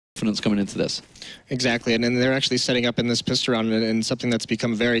confidence coming into this. Exactly, and then they're actually setting up in this pistol round, and something that's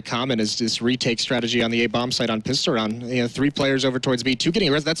become very common is this retake strategy on the A bomb site on pistol round. You know, 3 players over towards B, 2 getting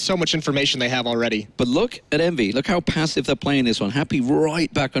arrested. That's so much information they have already. But look at EnVy. Look how passive they're playing this one. Happy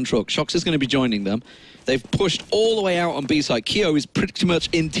right back on truck. Shox is going to be joining them. They've pushed all the way out on B side. Keo is pretty much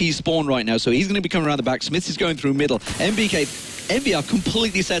in T spawn right now, so he's going to be coming around the back. Smith is going through middle. EnVy are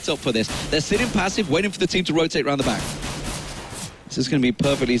completely set up for this. They're sitting passive, waiting for the team to rotate around the back. This is going to be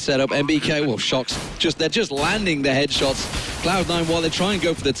perfectly set up. MBK, well, Shox, they're just landing the headshots. Cloud9, while they try and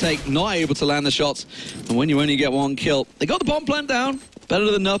go for the take, not able to land the shots. And when you only get 1 kill, they got the bomb plant down. Better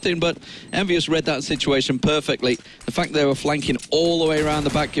than nothing, but EnVyUS read that situation perfectly. The fact they were flanking all the way around the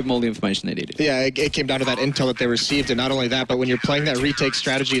back gave them all the information they needed. Yeah, it came down to that intel that they received, and not only that, but when you're playing that retake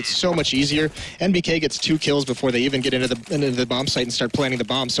strategy, it's so much easier. NBK gets 2 kills before they even get into the bomb site and start planting the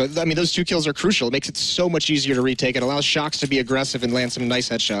bomb. So, I mean, those 2 kills are crucial. It makes it so much easier to retake. It allows Shox to be aggressive and land some nice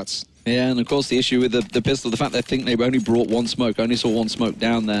headshots. Yeah, and of course the issue with the pistol, the fact they think they've only brought 1 smoke, only saw 1 smoke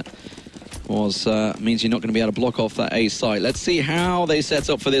down there, means you're not going to be able to block off that A site. Let's see how they set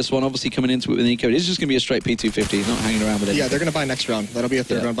up for this one. Obviously coming into it with Nico, it's just going to be a straight P250. He's not hanging around with it. Yeah, they're going to buy next round. That'll be a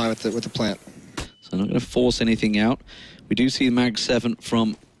third round buy with the plant. So not going to force anything out. We do see Mag 7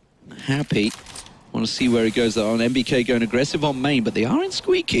 from Happy. Want to see where he goes though. On MBK going aggressive on main, but they are in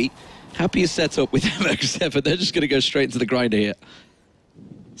squeaky. Happy is set up with Mag 7. They're just going to go straight into the grinder here.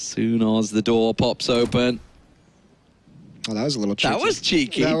 Soon as the door pops open. Oh, that was a little cheeky. That was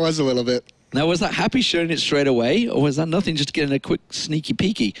cheeky. That was a little bit. Now, was that Happy showing it straight away, or was that nothing, just getting a quick sneaky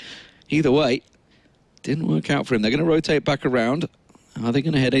peeky? Either way, didn't work out for him. They're going to rotate back around. Are they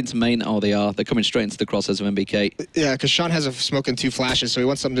going to head into main? Oh, they are. They're coming straight into the crosshairs of MBK. Yeah, because Sean has a smoke and 2 flashes, so he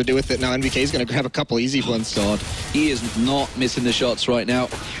wants something to do with it. Now MBK is going to grab a couple easy ones. God, he is not missing the shots right now.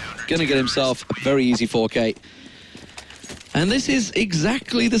 Going to get himself a very easy 4K. And this is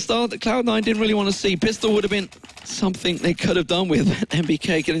exactly the start that Cloud9 didn't really want to see. Pistol would have been something they could have done with.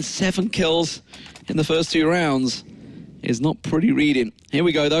 MBK getting 7 kills in the first 2 rounds is not pretty reading. Here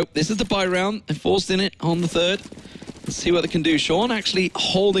we go, though. This is the buy round. They're forced in it on the 3rd. Let's see what they can do. Sean actually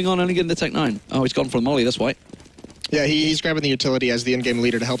holding on, only getting the Tech 9. Oh, he's gone for the molly, that's why. Yeah, he's grabbing the utility as the in-game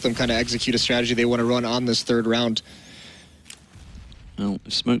leader to help them kind of execute a strategy they want to run on this 3rd round. Well,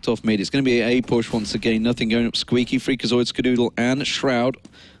 smoked off mid. It's going to be a push once again. Nothing going up squeaky. Freakazoid, Skadoodle, and Shroud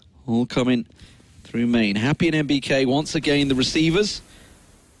all coming through main. Happy and MBK once again. The receivers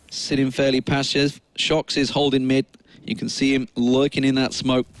sitting fairly passive. Shox is holding mid. You can see him lurking in that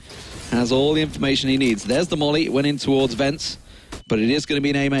smoke. Has all the information he needs. There's the molly. It went in towards vents. But it is going to be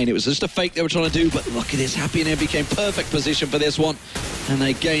an A main. It was just a fake they were trying to do, but look at this. Happy and MBK in perfect position for this one. And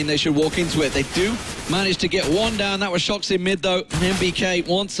again, they should walk into it. They do manage to get 1 down. That was Shox in mid, though. And MBK,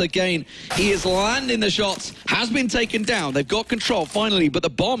 once again, he is landing the shots. Has been taken down. They've got control, finally, but the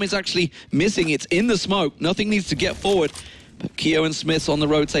bomb is actually missing. It's in the smoke. Nothing needs to get forward. But Keo and Smith's on the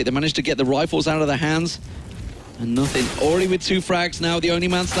rotate. They managed to get the rifles out of their hands. And nothing. Already with 2 frags now. The only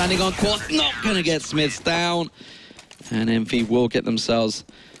man standing on quad. Not going to get Smith's down. And EnVy will get themselves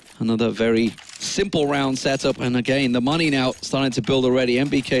another very simple round setup. And again, the money now starting to build already.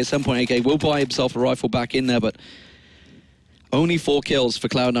 MBK 7.8k will buy himself a rifle back in there, but only 4 kills for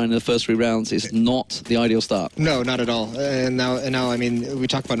Cloud9 in the first 3 rounds is not the ideal start. No, not at all. And now, I mean, we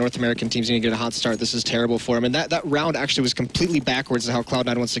talk about North American teams need to get a hot start. This is terrible for them. And that round actually was completely backwards to how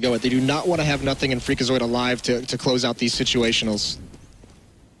Cloud9 wants to go. They do not want to have nothing and Freakazoid alive to close out these situationals.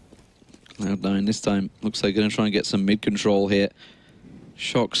 Cloud9 this time looks like they're going to try and get some mid-control here.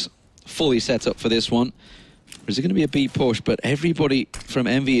 Shox fully set up for this one. Or is it going to be a B push? But everybody from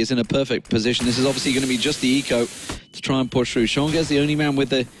EnVy is in a perfect position. This is obviously going to be just the eco to try and push through. Sean gets the only man with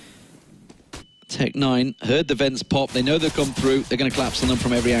the Tech 9. Heard the vents pop. They know they've come through. They're going to collapse on them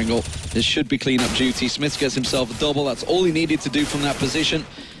from every angle. This should be clean-up duty. Smith gets himself a double. That's all he needed to do from that position.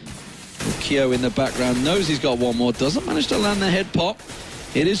 Keo in the background knows he's got 1 more. Doesn't manage to land the head pop.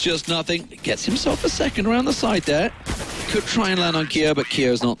 It is just nothing. Gets himself a 2nd around the side there. Could try and land on Keo, but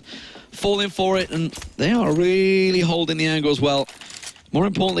Keo's not falling for it, and they are really holding the angle as well. More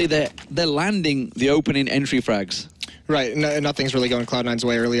importantly, they're landing the opening entry frags. Right, nothing's really going Cloud9's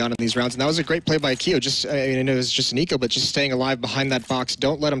way early on in these rounds, and that was a great play by Keo. Just, I mean, it was just an eco, but just staying alive behind that box.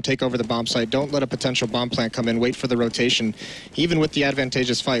 Don't let him take over the bomb site. Don't let a potential bomb plant come in. Wait for the rotation, even with the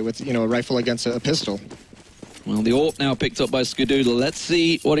advantageous fight with, you know, a rifle against a pistol. Well, the AWP now picked up by Skadoodle. Let's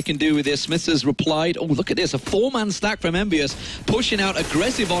see what he can do with this. Smith has replied. Oh, look at this. A 4-man stack from EnVyUS. Pushing out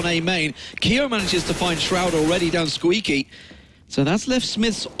aggressive on A main. Keo manages to find Shroud already down squeaky. So that's left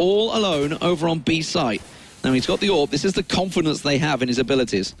Smiths all alone over on B site. Now, he's got the AWP. This is the confidence they have in his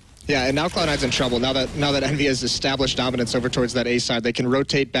abilities. Yeah, and now Cloud9's in trouble. Now that EnVy has established dominance over towards that A side, they can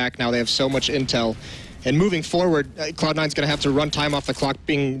rotate back now. They have so much intel. And moving forward, Cloud9's going to have to run time off the clock,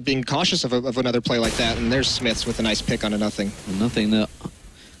 being cautious of another play like that. And there's Smiths with a nice pick on a nothing. Nothing. The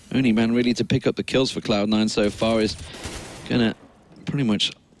only man really to pick up the kills for Cloud9 so far is going to pretty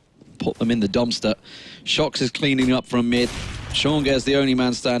much put them in the dumpster. Shox is cleaning up from mid. Sean is the only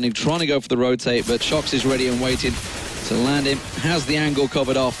man standing, trying to go for the rotate, but Shox is ready and waiting to land him. Has the angle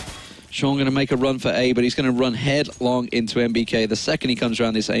covered off. Sean going to make a run for A, but he's going to run headlong into MBK the second he comes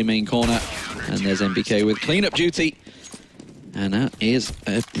around this A main corner. And there's MBK with cleanup duty. And that is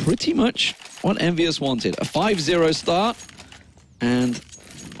pretty much what EnVyUS wanted. A 5-0 start. And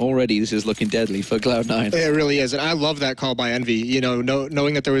already this is looking deadly for Cloud9. It really is, and I love that call by EnVy. You know,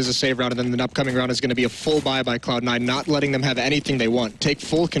 knowing that there was a save round, and then the upcoming round is going to be a full buy by Cloud9, not letting them have anything they want. Take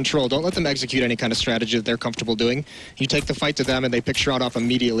full control. Don't let them execute any kind of strategy that they're comfortable doing. You take the fight to them, and they pick Shroud off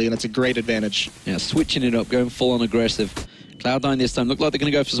immediately, and it's a great advantage. Yeah, switching it up, going full on aggressive. Cloud9 this time look like they're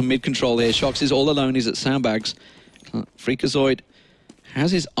going to go for some mid control here. Shox is all alone. He's at sandbags. Freakazoid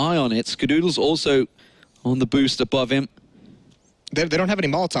has his eye on it. Skadoodle's also on the boost above him. They don't have any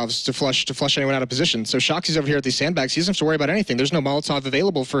Molotovs to flush anyone out of position. So Shoxy's over here at these sandbags. He doesn't have to worry about anything. There's no Molotov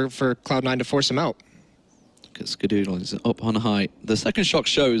available for Cloud9 to force him out. Look at Skadoodle. He's up on high. The second Shox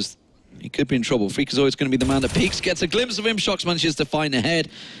shows he could be in trouble. Freakazoid's going to be the man that peeks, gets a glimpse of him. Shox manages to find the head.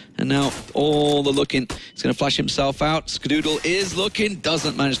 And now all the looking. He's going to flash himself out. Skadoodle is looking.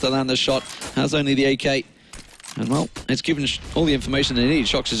 Doesn't manage to land the shot. Has only the AK. And well, it's given all the information they need.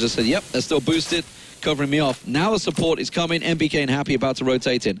 Shox has just said, yep, they're still boosted. Covering me off. Now the support is coming. MBK and Happy about to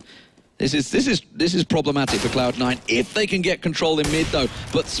rotate in. This is problematic for Cloud9 if they can get control in mid though.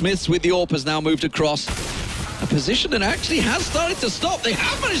 But Smiths with the AWP has now moved across a position that actually has started to stop. They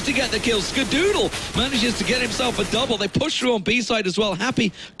have managed to get the kill. Skadoodle manages to get himself a double. They push through on B side as well.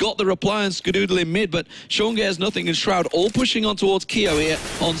 Happy got the reply on Skadoodle in mid, but Sean has nothing in Shroud. All pushing on towards Keo here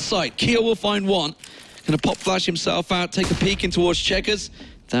on site. Keo will find one. Gonna pop flash himself out, take a peek in towards Checkers.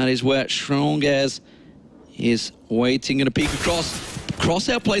 That is where Strongers is waiting, gonna peek across.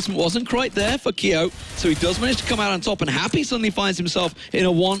 Crosshair placement wasn't quite there for Keo, so he does manage to come out on top, and Happy suddenly finds himself in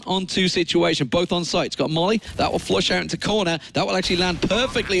a 1-on-2 situation, both on site. He's got Molly, that will flush out into corner, that will actually land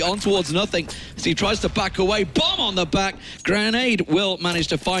perfectly on towards nothing as he tries to back away. Bomb on the back, grenade will manage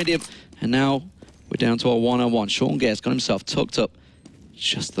to find him, and now we're down to a 1-on-1. Sean Gares got himself tucked up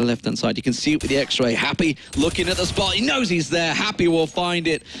just the left-hand side. You can see it with the X-ray. Happy looking at the spot. He knows he's there. Happy will find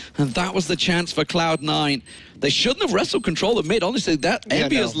it. And that was the chance for Cloud9. They shouldn't have wrestled control of mid. Honestly, that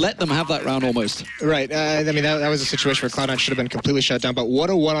EnVyUS let them have that round almost. Right. I mean, that was a situation where Cloud9 should have been completely shut down. But what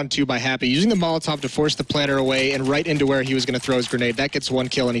a 1-on-2 by Happy. Using the Molotov to force the planter away and right into where he was going to throw his grenade. That gets one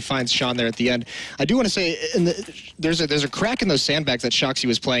kill, and he finds Sean there at the end. I do want to say, there's a crack in those sandbags that Shoxy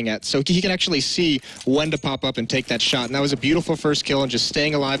was playing at. So he can actually see when to pop up and take that shot. And that was a beautiful first kill, and just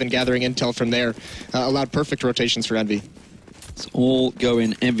staying alive and gathering intel from there allowed perfect rotations for EnVy. It's all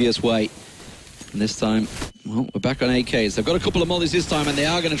going EnVyUS way. And this time, well, we're back on AKs. They've got a couple of mollies this time, and they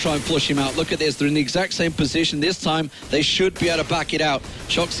are going to try and flush him out. Look at this. They're in the exact same position. This time, they should be able to back it out.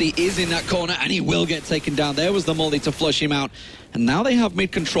 Shoxy is in that corner, and he will get taken down. There was the molly to flush him out. And now they have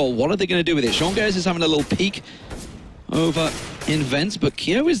mid-control. What are they going to do with it? Sean Gayes is having a little peek over in vents, but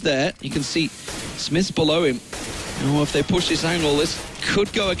Keo is there. You can see Smith's below him. Oh, if they push this angle, this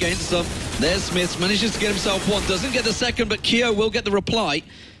could go against them. There's Smith, manages to get himself one. Doesn't get the second, but Keo will get the reply.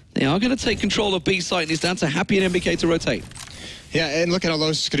 They are going to take control of B site, and it's down to Happy and MBK to rotate. Yeah, and look at how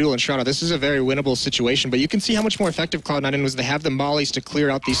low Skadoodle and Shroud are. This is a very winnable situation, but you can see how much more effective Cloud9 was. They have the mollies to clear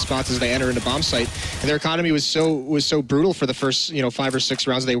out these spots as they enter into bomb site, and their economy was so brutal for the first 5 or 6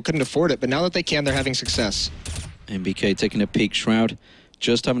 rounds they couldn't afford it. But now that they can, they're having success. MBK taking a peek. Shroud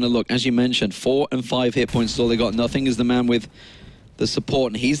just having a look. As you mentioned, 4 and 5 hit points. All they got. Nothing is the man with the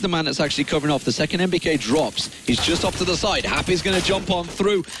support, and he's the man that's actually covering off. The second MBK drops, he's just off to the side. Happy's going to jump on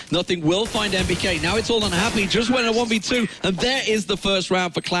through. Nothing will find MBK. Now it's all on Happy. Just went a 1v2, and there is the first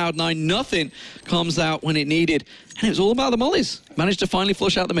round for Cloud9. Nothing comes out when it needed, and it was all about the mollies. Managed to finally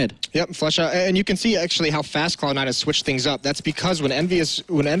flush out the mid. Yep, flush out, and you can see actually how fast Cloud9 has switched things up. That's because when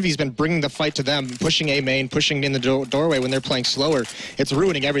EnVy's been bringing the fight to them, pushing A main, pushing in the doorway when they're playing slower, it's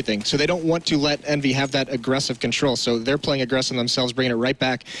ruining everything. So they don't want to let EnVy have that aggressive control. So they're playing aggressive themselves, bringing it right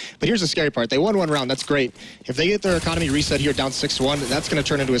back. But here's the scary part. They won one round. That's great. If they get their economy reset here down 6-1, that's going to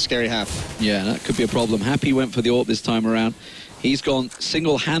turn into a scary half. Yeah, that could be a problem. Happy went for the AWP this time around. He's gone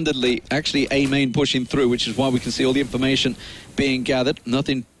single-handedly, actually A main pushing through, which is why we can see all the information being gathered.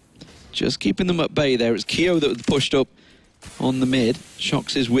 Nothing, just keeping them at bay there. It's Keo that was pushed up on the mid.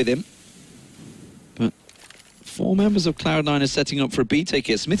 Shox is with him. But 4 members of Cloud9 are setting up for a B take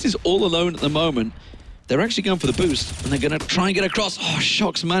here. Smith is all alone at the moment. They're actually going for the boost, and they're going to try and get across. Oh,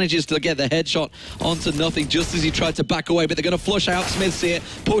 Shox manages to get the headshot onto nothing just as he tried to back away, but they're going to flush out Smiths here,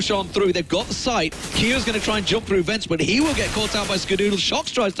 push on through. They've got the sight. Kio's going to try and jump through vents, but he will get caught out by Skadoodle.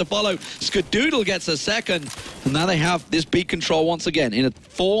 Shox tries to follow. Skadoodle gets a second, and now they have this beat control once again in a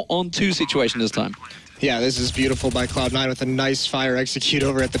 4-on-2 situation this time. Yeah, this is beautiful by Cloud9 with a nice fire execute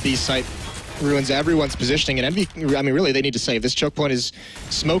over at the B site. Ruins everyone's positioning, and NV, I mean, really, they need to save. This choke point is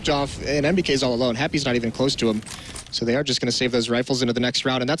smoked off, and NBK's all alone. Happy's not even close to him. So they are just going to save those rifles into the next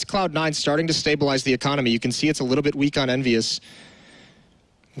round, and that's Cloud9 starting to stabilize the economy. You can see it's a little bit weak on EnVyUS,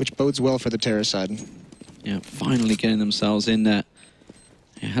 which bodes well for the Terra side. Yeah, finally getting themselves in there.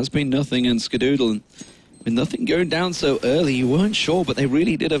 It has been nothing, and Skadoodle, and with nothing going down so early, you weren't sure, but they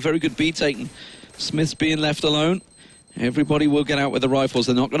really did a very good beat taking. Smith's being left alone. Everybody will get out with the rifles.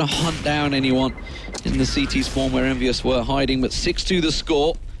 They're not going to hunt down anyone in the CT spawn where EnVyUS were hiding, but 6-2 the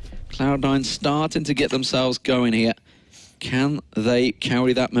score. Cloud9 starting to get themselves going here. Can they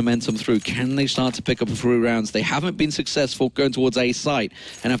carry that momentum through? Can they start to pick up a few rounds? They haven't been successful going towards A site,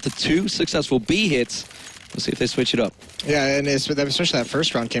 and after 2 successful B hits, we'll see if they switch it up. Yeah, and especially that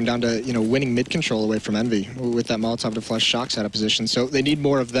first round came down to, you know, winning mid control away from Envy with that Molotov to flush Shox out of position. So they need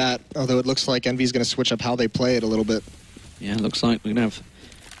more of that, although it looks like Envy's going to switch up how they play it a little bit. Yeah, it looks like we're going to have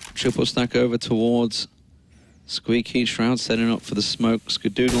triple stack over towards Squeaky. Shroud setting up for the smoke.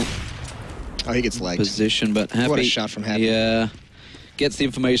 Skadoodle. Oh, he gets legged. Position, but Happy. What a shot from Happy. Yeah. Gets the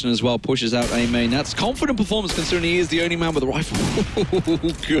information as well, pushes out A main. That's confident performance considering he is the only man with a rifle.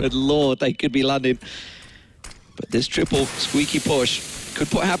 Good lord, they could be landing. But this triple squeaky push could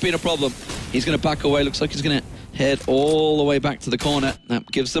put Happy in a problem. He's going to back away. Looks like he's going to head all the way back to the corner. That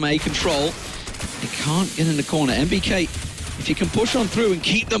gives them A control. They can't get in the corner. NBK, if you can push on through and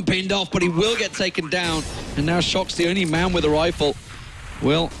keep them pinned off, but he will get taken down. And now Shox, the only man with a rifle,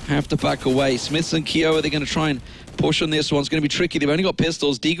 will have to back away. Smiths and Keo, are they going to try and push on this one? It's going to be tricky. They've only got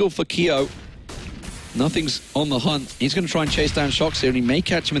pistols. Deagle for Keo. Nothing's on the hunt. He's going to try and chase down Shox here, and he may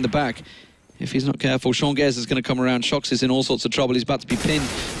catch him in the back if he's not careful. Sean Gares is going to come around. Shox is in all sorts of trouble. He's about to be pinned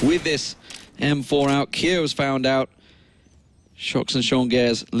with this M4 out. Keo's found out. Shox and Sean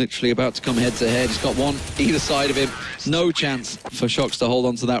Gares literally about to come head to head. He's got one either side of him. No chance for Shox to hold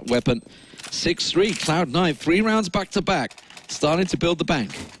on to that weapon. 6-3, Cloud9, 3 rounds back to back. Starting to build the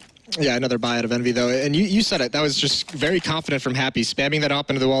bank. Yeah, another buy out of Envy, though. And you said it. That was just very confident from Happy, spamming that up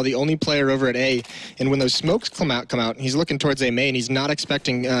into the wall, the only player over at A. And when those smokes come out, he's looking towards A main. He's not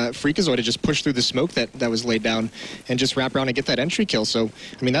expecting Freakazoid to just push through the smoke that was laid down and just wrap around and get that entry kill. So,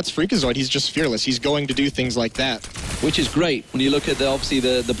 I mean, that's Freakazoid. He's just fearless. He's going to do things like that. Which is great. When you look at, obviously,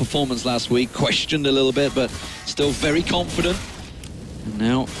 the performance last week, questioned a little bit, but still very confident. And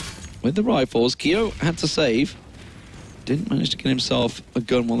now, with the rifles, Keo had to save. Didn't manage to get himself a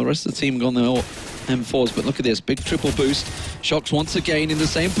gun while the rest of the team got their M4s. But look at this, big triple boost. Shox once again in the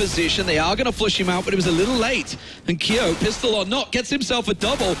same position. They are going to flush him out, but it was a little late. And Keo, pistol or not, gets himself a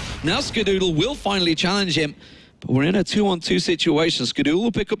double. Now Skadoodle will finally challenge him. But we're in a 2-on-2 situation. Skadoodle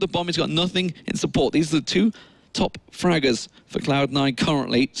will pick up the bomb. He's got nothing in support. These are the 2 top fraggers for Cloud9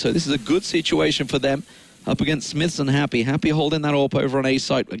 currently. So this is a good situation for them. Up against Smiths and Happy. Happy holding that AWP over on A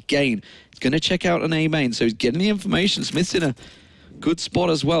site. Again, he's going to check out an A main, so he's getting the information. Smith's in a good spot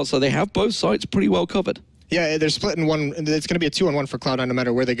as well, so they have both sides pretty well covered. Yeah, they're splitting one. It's going to be a 2-on-1 for Cloud9 no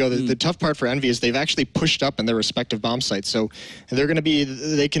matter where they go. The tough part for Envy is they've actually pushed up in their respective bomb sites, so they're going to be.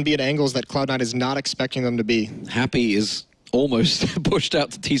 They can be at angles that Cloud9 is not expecting them to be. Happy is almost pushed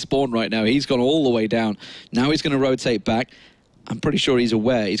out to T-spawn right now. He's gone all the way down. Now he's going to rotate back. I'm pretty sure he's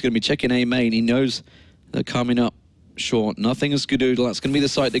aware. He's going to be checking A main. He knows they're coming up short. Nothing is Skadoodle. That's going to be the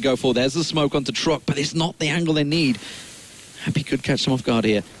site they go for. There's the smoke onto Truck, but it's not the angle they need. Happy could catch them off guard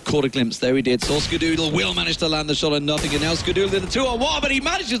here. Caught a glimpse. There he did. Saw Skadoodle. Will manage to land the shot on nothing. And now Skadoodle in the 2-on-1, but he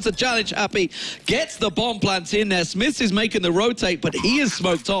manages to challenge Happy. Gets the bomb plants in there. Smiths is making the rotate, but he is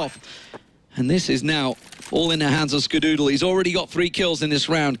smoked off. And this is now all in the hands of Skadoodle. He's already got 3 kills in this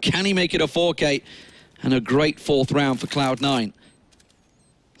round. Can he make it a 4K? And a great 4th round for Cloud9.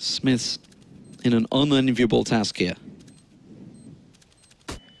 Smiths in an unenviable task here.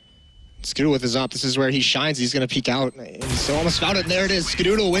 Skadoodle with his up. This is where he shines. He's going to peek out. He's almost found it. And there it is.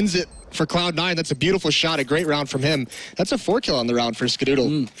 Skadoodle wins it for Cloud9. That's a beautiful shot. A great round from him. That's a 4 kill on the round for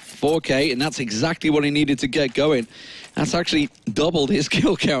Skadoodle. 4K, and that's exactly what he needed to get going. That's actually doubled his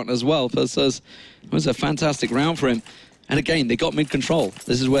kill count as well. It was a fantastic round for him. And again, they got mid-control.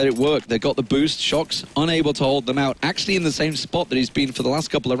 This is where it worked. They got the boost. Shox unable to hold them out. Actually in the same spot that he's been for the last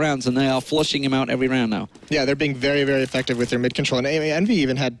couple of rounds, and they are flushing him out every round now. Yeah, they're being very, very effective with their mid-control. And EnVy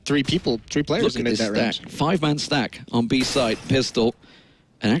even had three players in mid that round. Five-man stack on B side, pistol.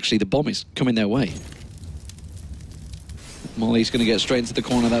 And actually the bomb is coming their way. Molly's going to get straight into the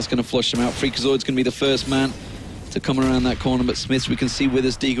corner. That's going to flush him out. Freakazoid's going to be the first man to come around that corner. But Smiths, we can see with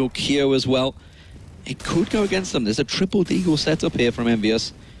his Deagle, Keo as well. It could go against them. There's a triple Deagle setup here from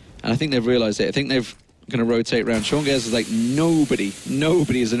EnVyUS. And I think they've realized it. I think they're going to rotate around. Sean Gers is like,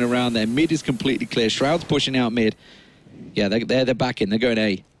 nobody is in around there. Mid is completely clear. Shroud's pushing out mid. Yeah, they're back in. They're going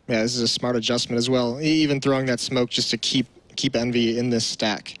A. Yeah, this is a smart adjustment as well. Even throwing that smoke just to keep EnVy in this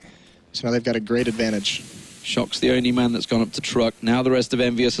stack. So now they've got a great advantage. Shock's the only man that's gone up to truck. Now the rest of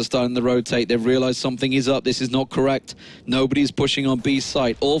EnVyUS are starting to rotate. They've realized something is up. This is not correct. Nobody's pushing on B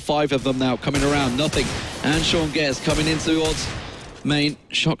site. All five of them now coming around. Nothing. And Sean Gers coming in towards main.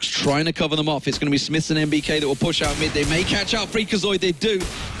 Shock's trying to cover them off. It's going to be Smiths and MBK that will push out mid. They may catch out Freakazoid. They do.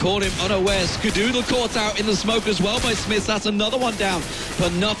 Caught him unaware. Skadoodle caught out in the smoke as well by Smiths. That's another one down.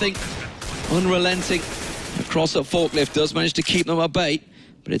 But nothing. Unrelenting. Across at Forklift does manage to keep them at bay.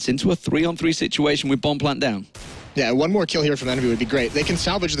 But it's into a 3-on-3 situation with bomb plant down. Yeah, one more kill here from EnVy would be great. They can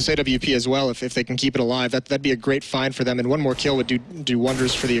salvage this AWP as well if they can keep it alive. That'd be a great find for them, and one more kill would do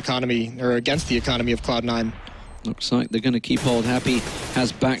wonders for the economy, or against the economy of Cloud9. Looks like they're going to keep hold. Happy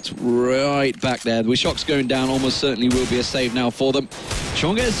has backed right back there. With Shox going down, almost certainly will be a save now for them.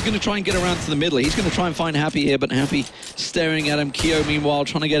 Sean Gers is going to try and get around to the middle. He's going to try and find Happy here, but Happy staring at him. Keo, meanwhile,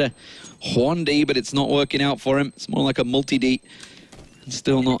 trying to get a 1D, but it's not working out for him. It's more like a multi-D. And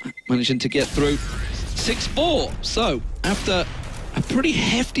still not managing to get through. 6-4. So, after a pretty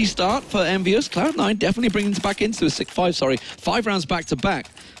hefty start for EnVyUS, Cloud9 definitely bringing it back into a 5 rounds back-to-back.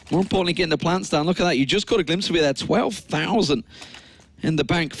 More importantly, getting the plants down. Look at that. You just got a glimpse of it there. 12,000 in the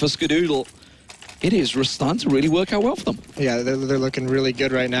bank for Skadoodle. It is starting to really work out well for them. Yeah, they're looking really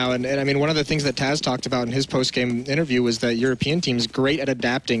good right now. And I mean, one of the things that Taz talked about in his post-game interview was that European team's great at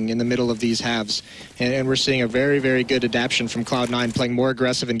adapting in the middle of these halves. And we're seeing a very, very good adaptation from Cloud9, playing more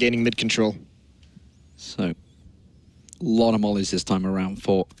aggressive and gaining mid-control. So, a lot of mollies this time around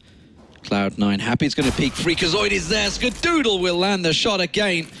for Cloud9. Happy's going to peek. Freakazoid is there. Skadoodle will land the shot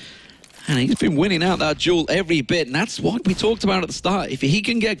again. And he's been winning out that duel every bit, and that's what we talked about at the start. If he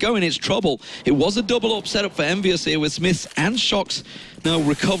can get going, it's trouble. It was a double-up setup for EnVyUS here with Smiths and Shox now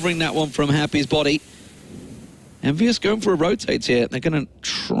recovering that one from Happy's body. EnVyUS going for a rotate here. They're going to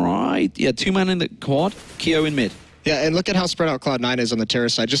try, yeah, 2-man in the quad, Keo in mid. Yeah, and look at how spread out Cloud9 is on the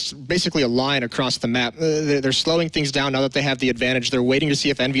terrace side. Just basically a line across the map. They're slowing things down now that they have the advantage. They're waiting to see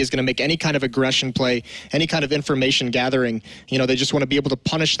if EnVy is going to make any kind of aggression play, any kind of information gathering. You know, they just want to be able to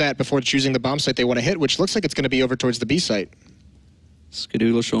punish that before choosing the bomb site they want to hit, which looks like it's going to be over towards the B site.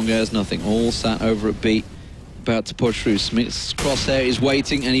 Skadoodle, Sean Gers, nothing. All sat over at B, about to push through. Smith's crosshair is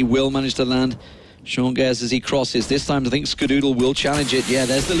waiting, and he will manage to land Sean Gers as he crosses. This time I think Skadoodle will challenge it. Yeah,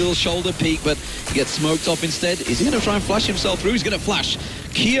 there's the little shoulder peek, but he gets smoked off instead. Is he going to try and flash himself through? He's going to flash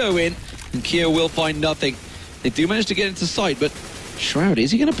Keo in, and Keo will find nothing. They do manage to get into sight, but Shroud, is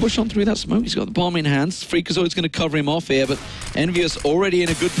he going to push on through that smoke? He's got the bomb in hands. Freakazoid's going to cover him off here, but EnVyUS already in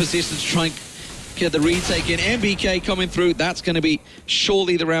a good position to try and get the retake in. MBK coming through. That's going to be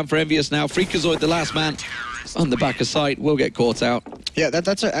surely the round for EnVyUS now. Freakazoid, the last man on the back of sight, will get caught out. Yeah,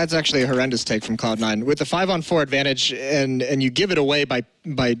 that's actually a horrendous take from Cloud9. With the 5-on-4 advantage, and you give it away by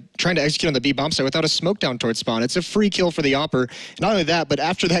trying to execute on the B bomb site without a smoke down towards spawn. It's a free kill for the Opper. Not only that, but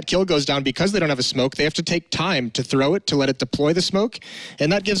after that kill goes down, because they don't have a smoke, they have to take time to throw it, to let it deploy the smoke, and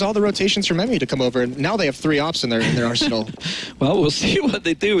that gives all the rotations from EnVy to come over. And now they have 3 ops in their arsenal. Well, we'll see what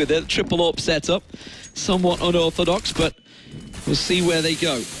they do with their triple op setup. Somewhat unorthodox, but we'll see where they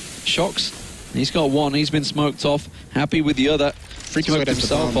go. Shox, he's got one. He's been smoked off. Happy with the other. Smoked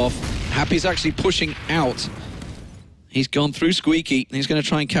himself off. Happy's actually pushing out. He's gone through Squeaky. He's going to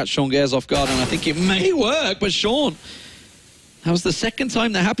try and catch Sean Gers off guard, and I think it may work, but Sean, that was the second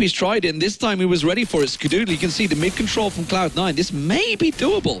time that Happy's tried it, and this time he was ready for it. Skadoodle, you can see the mid-control from Cloud9. This may be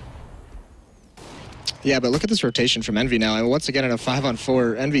doable. Yeah, but look at this rotation from EnVy now. And once again, in a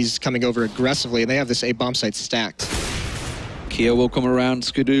 5-on-4, EnVy's coming over aggressively, and they have this A bomb site stacked. Keo will come around.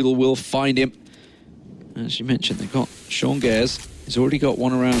 Skadoodle will find him. As you mentioned, they've got Sean Gers. He's already got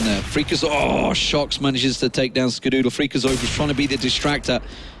one around there. Freakazoid, oh, Shox manages to take down Skadoodle. Freakazoid was trying to be the distractor.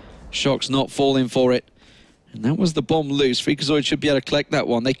 Shox not falling for it. And that was the bomb loose. Freakazoid should be able to collect that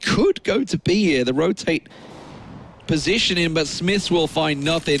one. They could go to B here. The rotate positioning, but Smiths will find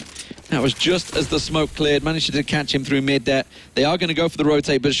nothing. That was just as the smoke cleared. Managed to catch him through mid there. They are going to go for the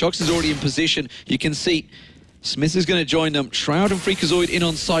rotate, but Shox is already in position. You can see Smith is going to join them. Shroud and Freakazoid in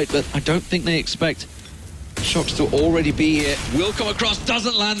on site, but I don't think they expect Shox to already be here. Will come across,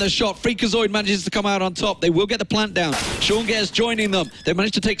 doesn't land the shot. Freakazoid manages to come out on top. They will get the plant down. Sean joining them. They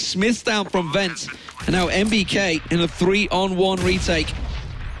managed to take Smith down from Vents. And now NBK in a 3-on-1 retake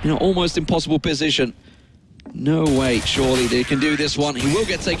in an almost impossible position. No way, surely they can do this one. He will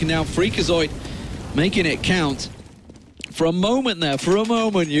get taken down. Freakazoid making it count. For a moment there,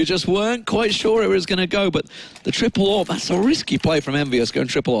 you just weren't quite sure it was going to go, but the triple AWP, that's a risky play from EnVyUS going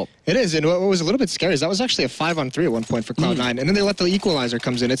triple AWP. It is, and what was a little bit scary is that was actually a 5-on-3 at one point for Cloud9, and then they let the equalizer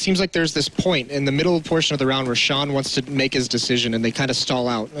comes in. It seems like there's this point in the middle portion of the round where Sean wants to make his decision, and they kind of stall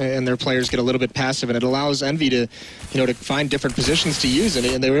out, and their players get a little bit passive, and it allows Envy to, to find different positions to use,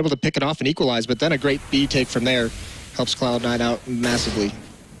 and they were able to pick it off and equalize, but then a great B take from there helps Cloud9 out massively.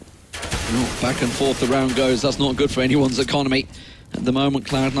 Back and forth the round goes. That's not good for anyone's economy. At the moment,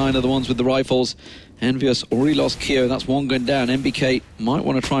 Cloud9 are the ones with the rifles. EnVyUS already lost Kyo. That's one gun down. NBK might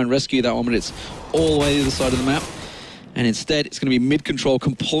want to try and rescue that one, but it's all the way to the other side of the map. And instead, it's going to be mid-control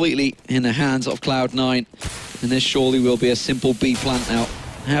completely in the hands of Cloud9. And there surely will be a simple B plant now.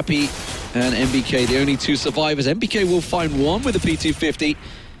 Happy and NBK, the only two survivors. NBK will find one with a P250.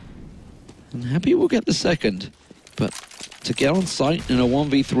 And Happy will get the second. But to get on site in a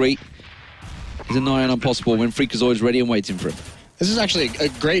 1v3 is a nigh on impossible when Freakazoid's ready and waiting for him. This is actually a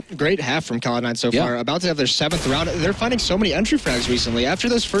great half from Cloud9 so far. About to have their 7th round. They're finding so many entry frags recently. After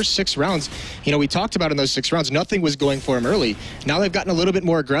those first 6 rounds, we talked about in those 6 rounds, nothing was going for them early. Now they've gotten a little bit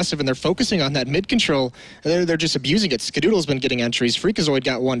more aggressive and they're focusing on that mid-control. They're just abusing it. Skadoodle's been getting entries. Freakazoid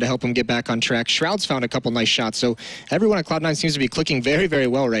got one to help him get back on track. Shroud's found a couple nice shots. So everyone at Cloud9 seems to be clicking very, very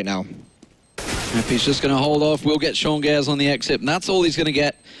well right now. Happy's just going to hold off. We'll get Sean on the exit, and that's all he's going to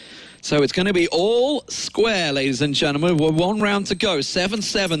get. So it's going to be all square, ladies and gentlemen. We're 1 round to go.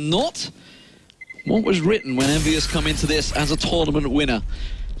 7-7, not what was written when EnVyUS come into this as a tournament winner.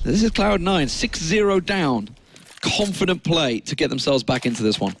 This is Cloud9, 6-0 down. Confident play to get themselves back into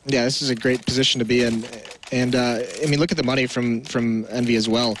this one. Yeah, this is a great position to be in. And, I mean, look at the money from Envy as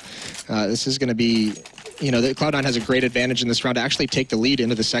well. This is going to be... Cloud9 has a great advantage in this round to actually take the lead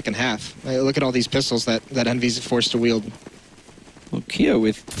into the second half. Look at all these pistols that Envy's forced to wield. Well, Kyo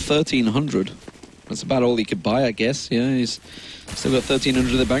with 1,300. That's about all he could buy, I guess. Yeah, he's still got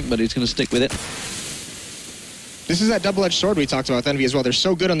 1,300 in the bank, but he's going to stick with it. This is that double-edged sword we talked about with Envy as well. They're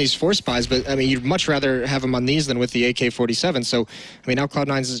so good on these force buys, but, I mean, you'd much rather have them on these than with the AK-47. So, I mean, now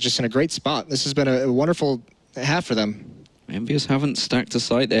Cloud9 is just in a great spot. This has been a wonderful half for them. EnVyUS haven't stacked a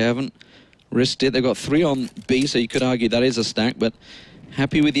site. They haven't risked it. They've got 3 on B, so you could argue that is a stack, but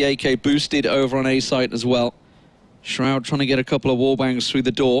Happy with the AK, boosted over on A site as well. Shroud trying to get a couple of wallbangs through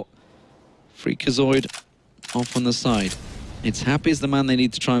the door. Freakazoid off on the side. It's Happy as the man they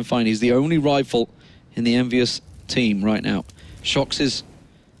need to try and find. He's the only rifle in the EnVyUS team right now. Shox is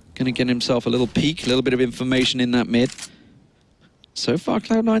going to get himself a little peek, a little bit of information in that mid. So far,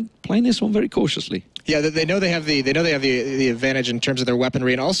 Cloud9 playing this one very cautiously. Yeah, they know they have the advantage in terms of their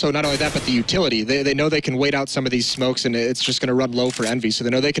weaponry, and also not only that, but the utility. They know they can wait out some of these smokes, and it's just going to run low for Envy. So they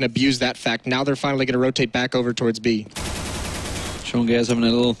know they can abuse that fact. Now they're finally going to rotate back over towards B. Sean Gare's having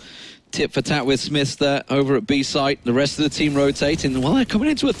a little tit for tat with Smith there over at B site. The rest of the team rotating. Well, they're coming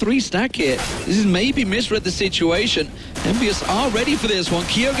into a 3-stack here. This is maybe misread the situation. EnVyUS are ready for this one.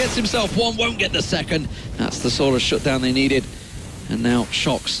 Kyo gets himself one, won't get the second. That's the sort of shutdown they needed. And now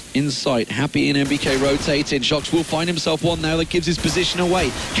Shox in sight. Happy and NBK rotating. Shox will find himself one now that gives his position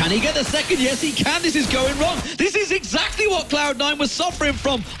away. Can he get the second? Yes, he can. This is going wrong. This is exactly what Cloud9 was suffering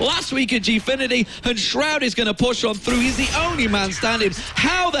from last week at Gfinity. And Shroud is going to push on through. He's the only man standing.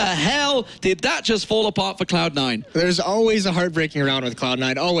 How the hell did that just fall apart for Cloud9? There's always a heartbreaking round with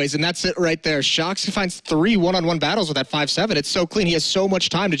Cloud9, always. And that's it right there. Shox finds 3 one-on-one battles with that 5-7. It's so clean. He has so much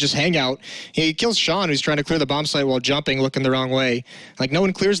time to just hang out. He kills Sean, who's trying to clear the bomb site while jumping, looking the wrong way. Like, no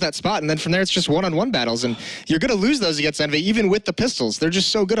one clears that spot, and then from there it's just one-on-one battles, and you're going to lose those against Envy, even with the pistols. They're just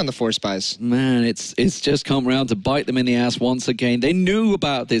so good on the force buys. Man, it's just come around to bite them in the ass once again. They knew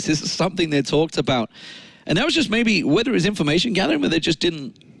about this. This is something they talked about. And that was just maybe, whether it was information gathering, where they just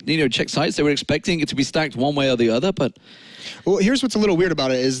didn't, check sites. They were expecting it to be stacked one way or the other, but... Well, here's what's a little weird about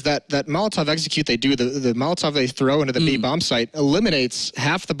it is that Molotov execute they do, the Molotov they throw into the B bomb site eliminates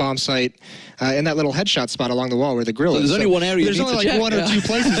half the bomb site in that little headshot spot along the wall where the grill is. There's only one area. There's only like check, one or 2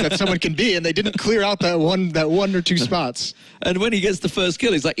 places that someone can be, and they didn't clear out that one or 2 spots. And when he gets the first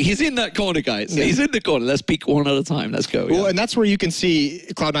kill, he's like, he's in that corner, guys. Yeah. He's in the corner. Let's peek one at a time. Let's go. Well, and that's where you can see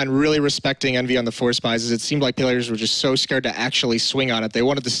Cloud9 really respecting Envy on the force buys. Is it seemed like players were just so scared to actually swing on it. They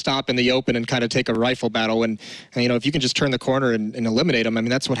wanted to stop in the open and kind of take a rifle battle. And if you can just turn the corner and eliminate them, I mean,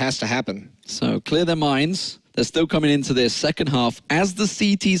 that's what has to happen. So clear their minds, They're still coming into their second half as the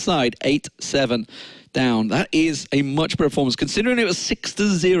CT side, 8-7 down. That is a much better performance. Considering it was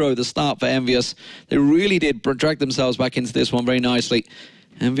 6-0 the start for EnVyUS, they really did drag themselves back into this one very nicely.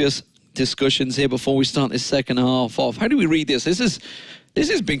 EnVyUS discussions here before we start this second half off. How do we read this? This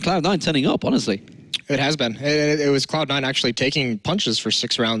has been Cloud9 turning up, honestly. It has been. It was Cloud9 actually taking punches for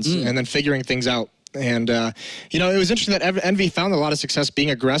 6 rounds and then figuring things out. And, you know, it was interesting that EnVy found a lot of success being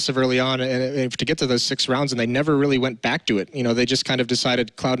aggressive early on and to get to those 6 rounds, and they never really went back to it. You know, they just kind of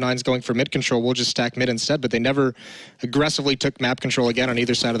decided Cloud9's going for mid control, we'll just stack mid instead, but they never aggressively took map control again on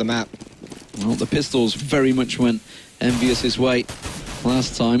either side of the map. Well, the pistols very much went EnVyUS's way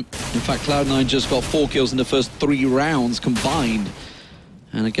last time. In fact, Cloud9 just got 4 kills in the first 3 rounds combined.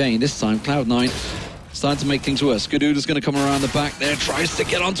 And again, this time, Cloud9 starting to make things worse. Skadoodle's going to come around the back there, tries to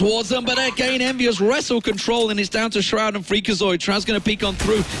get on towards them, but again, EnVyUS wrestle control, and it's down to Shroud and Freakazoid. Shroud's going to peek on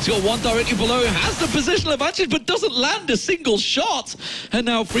through. He's got one directly below him, has the positional advantage, but doesn't land a single shot. And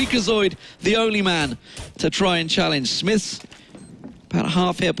now Freakazoid, the only man to try and challenge. Smith's about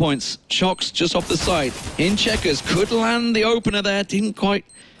half hit points. Shocks just off the side. In checkers, could land the opener there, didn't quite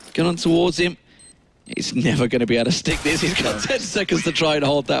get on towards him. He's never going to be able to stick this. He's got 10 seconds to try and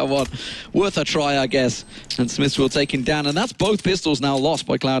hold that one. Worth a try, I guess. And Smith will take him down. And that's both pistols now lost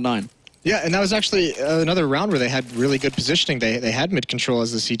by Cloud9. Yeah, and that was actually another round where they had really good positioning. They had mid-control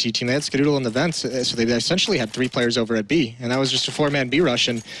as the CT team. They had Skadoodle in the vents, so they essentially had 3 players over at B. And that was just a 4-man B rush.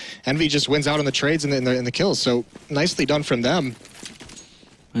 And EnVy just wins out on the trades and the kills. So nicely done from them.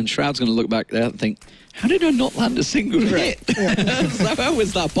 And Shroud's going to look back there and think, how did I not land a single hit? How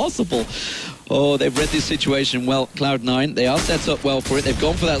is that possible? Oh, they've read this situation well, Cloud9. They are set up well for it. They've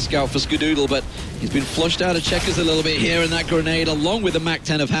gone for that scout for Skadoodle, but he's been flushed out of checkers a little bit here, and that grenade, along with the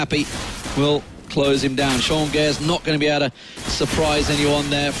MAC-10 of Happy, will close him down. Sean Gare's not going to be able to surprise anyone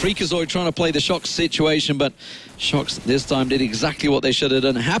there. Freakazoid trying to play the Shocks situation, but Shocks this time did exactly what they should have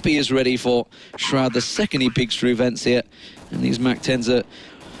done. Happy is ready for Shroud the second he peeks through Vincere, and these MAC-10s are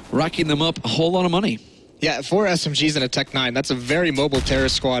racking them up a whole lot of money. Yeah, 4 SMGs and a Tech 9. That's a very mobile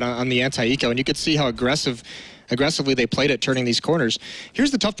terrorist squad on the anti-eco, and you could see how aggressively they played it, turning these corners. Here's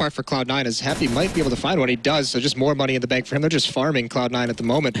the tough part for Cloud9 is Happy might be able to find what he does, so just more money in the bank for him. They're just farming Cloud9 at the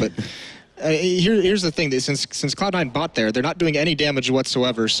moment, but here's the thing. Since Cloud9 bought there, they're not doing any damage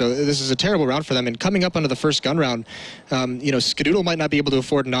whatsoever, so this is a terrible round for them. And coming up onto the first gun round, you know, Skadoodle might not be able to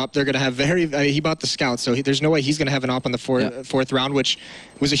afford an op. They're going to have he bought the scout, so there's no way he's going to have an op on the fourth round, which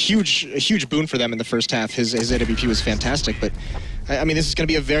was a huge boon for them in the first half. His AWP was fantastic, but I mean, this is going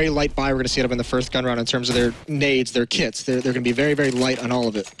to be a very light buy. We're going to see it up in the first gun round in terms of their nades, their kits. They're going to be very, very light on all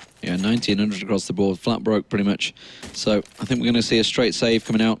of it. Yeah, 1900 across the board, flat broke pretty much. So I think we're going to see a straight save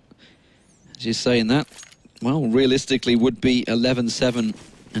coming out. As you're saying that, well, realistically would be 11-7,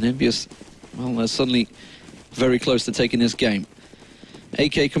 and EnVyUS, well, they're suddenly very close to taking this game.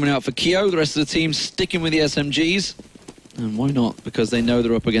 AK coming out for Keo, the rest of the team sticking with the SMGs. And why not? Because they know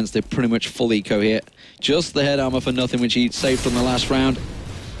they're up against a pretty much full eco here. Just the head armor for nothing, which he saved from the last round.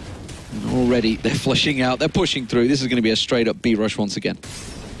 And already they're flushing out, they're pushing through. This is going to be a straight up B rush once again.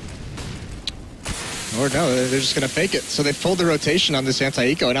 Or no, they're just going to fake it. So they pulled the rotation on this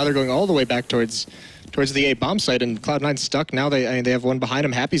anti-eco, and now they're going all the way back towards the A bomb site, and Cloud9's stuck. Now they have one behind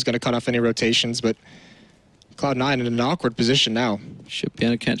him. Happy's going to cut off any rotations, but Cloud9 in an awkward position now. Should be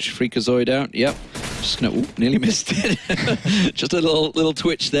able to catch Freakazoid out. Yep. Just going to, nearly missed it. Just a little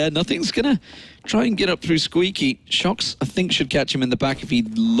twitch there. Nothing's going to try and get up through Squeaky. Shocks, I think, should catch him in the back if he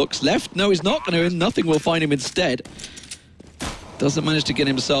looks left. No, he's not going to. Nothing will find him instead. Doesn't manage to get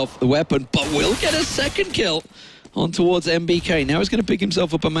himself the weapon, but will get a second kill on towards MBK. Now he's going to pick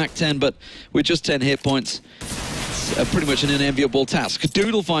himself up a MAC-10, but with just 10 hit points, it's pretty much an unenviable task.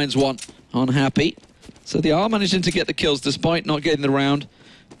 Doodle finds one on Happy. So they are managing to get the kills despite not getting the round,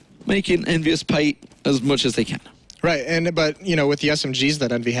 making EnVyUS pay as much as they can. Right, but you know, with the SMGs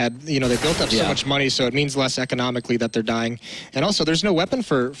that EnVy had, you know, they built up so much money, so it means less economically that they're dying. And also, there's no weapon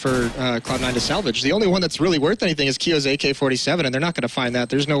for Cloud9 to salvage. The only one that's really worth anything is Keo's AK-47, and they're not going to find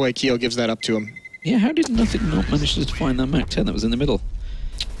that. There's no way Keo gives that up to him. Yeah, how did nothing not manage to find that MAC-10 that was in the middle?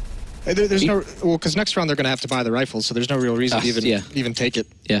 There's no, well, because next round they're going to have to buy the rifles, so there's no real reason to even take it.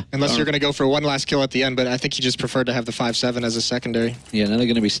 Yeah. Unless you're going to go for one last kill at the end, but I think he just preferred to have the 5.7 as a secondary. Yeah, now they're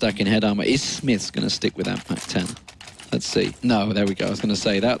going to be stacking head armor. Is Smith's going to stick with that MAC-10? Let's see. No, there we go. I was going to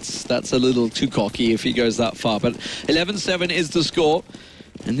say, that's a little too cocky if he goes that far. But 11-7 is the score.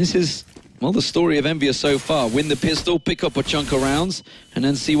 And this is, well, the story of EnVyUS so far. Win the pistol, pick up a chunk of rounds, and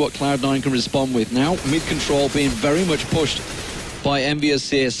then see what Cloud9 can respond with. Now, mid-control being very much pushed by EnVyUS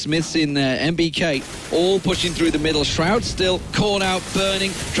here. Smith's in there, MBK, all pushing through the middle. Shroud still caught out,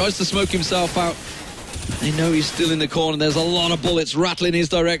 burning, tries to smoke himself out. They know he's still in the corner. There's a lot of bullets rattling his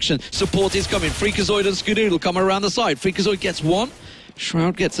direction. Support is coming. Freakazoid and Skadoodle come around the side. Freakazoid gets one.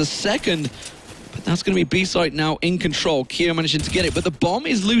 Shroud gets a second. But that's going to be B-side now in control. Keo managing to get it. But the bomb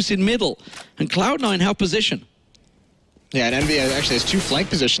is loose in middle. And Cloud9 have position. Yeah, and EnVy actually has 2 flank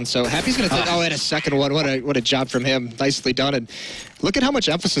positions, so Happy's going to take, and a second one. What a job from him. Nicely done. And look at how much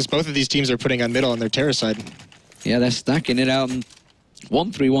emphasis both of these teams are putting on middle on their terror side. Yeah, they're stacking it out. And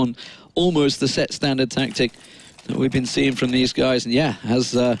 1-3-1, almost the set standard tactic that we've been seeing from these guys. And yeah,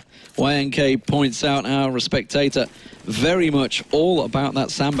 as YNK points out, our spectator, very much all about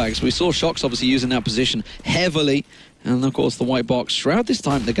that sandbags. We saw Shox obviously using that position heavily. And of course the white box. Shroud this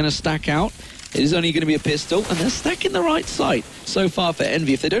time, they're going to stack out. It is only going to be a pistol, and they're stacking the right side so far for EnVy.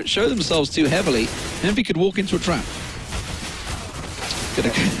 If they don't show themselves too heavily, EnVy could walk into a trap.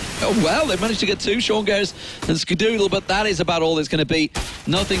 Oh, well, they managed to get 2, Sean Goes and Skadoodle, but that is about all it's going to be.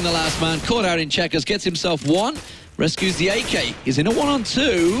 Nothing the last man. Caught out in checkers, gets himself 1, rescues the AK. He's in a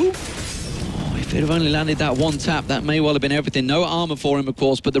 1-on-2. Oh, if they'd have only landed that 1 tap, that may well have been everything. No armor for him, of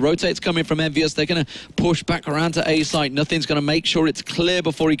course, but the rotate's coming from EnVyUS. They're going to push back around to A site. Nothing's going to make sure it's clear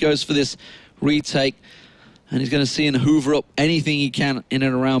before he goes for this retake. And he's going to see and hoover up anything he can in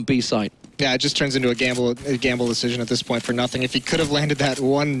and around B site. Yeah, it just turns into a gamble decision at this point for nothing. If he could have landed that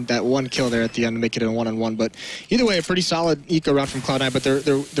one kill there at the end to make it a 1-on-1, but either way, a pretty solid eco round from Cloud9. But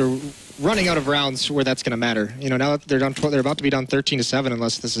they're running out of rounds where that's going to matter. You know, now that they're down, they're about to be down 13-7,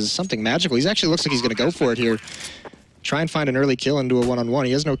 unless this is something magical. He actually looks like he's going to go for it here. Try and find an early kill and do a 1-on-1.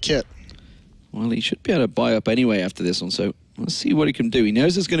 He has no kit. Well, he should be able to buy up anyway after this one. So let's see what he can do. He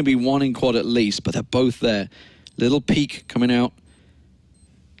knows there's going to be 1 in quad at least, but they're both there. Little peek coming out.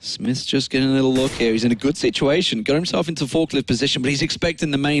 Smith's just getting a little look here. He's in a good situation. Got himself into forklift position, but he's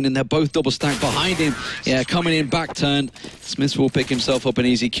expecting the main, and they're both double stacked behind him. Yeah, coming in back turned. Smith will pick himself up an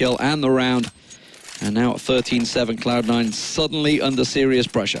easy kill and the round. And now at 13-7, Cloud9 suddenly under serious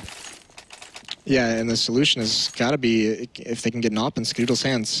pressure. Yeah, and the solution has got to be if they can get an op in Skadoodle's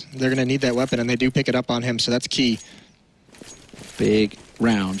hands. They're going to need that weapon, and they do pick it up on him, so that's key. Big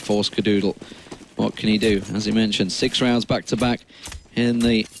round for Skadoodle. What can he do? As he mentioned, 6 rounds back-to-back in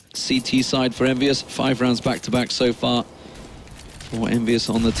the CT side for EnVyUS. 5 rounds back-to-back so far for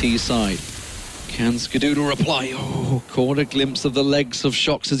EnVyUS on the T side. Can Skadoodle reply? Oh, caught a glimpse of the legs of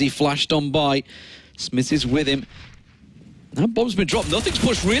Shox as he flashed on by. Smith is with him. That bomb's been dropped. Nothing's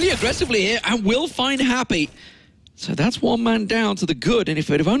pushed really aggressively here and will find Happy. So that's 1 man down to the good. And if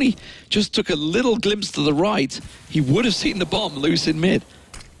it have only just took a little glimpse to the right, he would have seen the bomb loose in mid.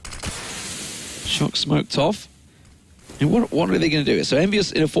 Shox smoked off. And what are they going to do? So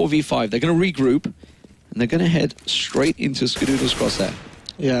EnVyUS in a 4v5, they're going to regroup, and they're going to head straight into Skadoodle's crosshair.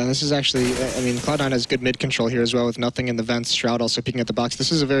 Yeah, this is actually, I mean, Cloud9 has good mid control here as well with nothing in the vents. Shroud also peeking at the box.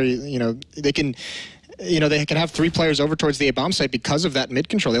 This is a very, they can have 3 players over towards the A bomb site because of that mid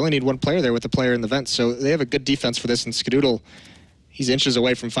control. They only need 1 player there with the player in the vents, so they have a good defense for this. And Skadoodle, he's inches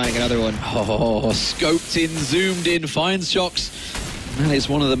away from finding another one. Oh, scoped in, zoomed in, finds Shox. That is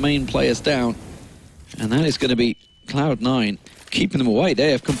one of the main players down, and that is going to be Cloud9 keeping them away.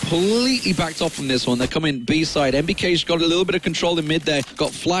 They have completely backed off from this one. They're coming B side. MBK's got a little bit of control in mid there.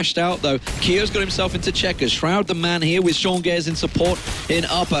 Got flashed out though. Keo's got himself into checkers. Shroud the man here with Sean Gares in support in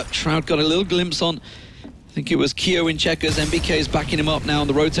upper. Shroud got a little glimpse on, I think it was Keo in checkers. MBK's backing him up now, and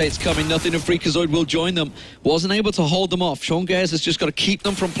the rotate's coming. Nothing, and Freakazoid will join them. Wasn't able to hold them off. Sean Gares has just got to keep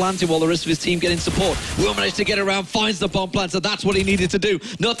them from planting while the rest of his team get in support. Will manage to get around, finds the bomb planter. That's what he needed to do.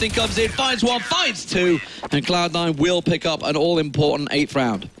 Nothing comes in, finds 1, finds 2, and Cloud9 will pick up an all-important 8th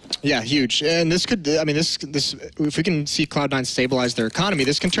round. Yeah, huge. And this could, I mean, this if we can see Cloud9 stabilize their economy,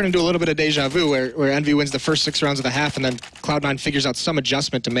 this can turn into a little bit of deja vu where EnVy wins the first 6 rounds of the half, and then Cloud9 figures out some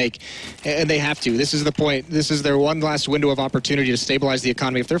adjustment to make, and they have to. This is the point. This is their one last window of opportunity to stabilize the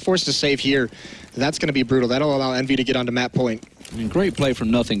economy. If they're forced to save here, that's going to be brutal. That'll allow EnVy to get onto map point. And great play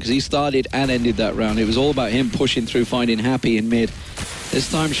from Nothing, because he started and ended that round. It was all about him pushing through, finding Happy in mid. This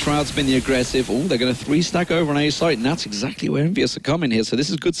time, Shroud's been the aggressive. Oh, they're going to 3-stack over on A site, and that's exactly where EnVyUS are coming here. So this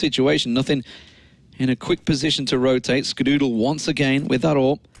is a good situation. Nothing in a quick position to rotate. Skadoodle once again with that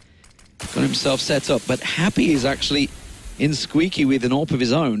AWP. Got himself set up, but Happy is actually in Squeaky with an AWP of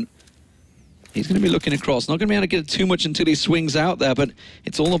his own. He's going to be looking across. Not going to be able to get it too much until he swings out there, but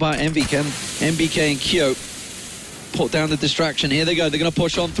it's all about MBK and Kyo. put down the distraction. Here they go. They're going to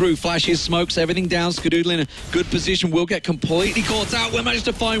push on through. Flashes, smokes, everything down. Skadoodle in a good position. Will get completely caught out. We'll manage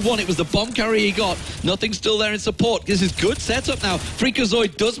to find one. It was the bomb carry he got. Nothing still there in support. This is good setup now.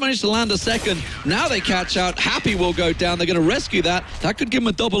 Freakazoid does manage to land a second. Now they catch out. Happy will go down. They're going to rescue that. That could give them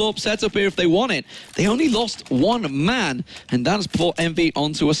a double up setup here if they want it. They only lost one man, and that's brought EnVy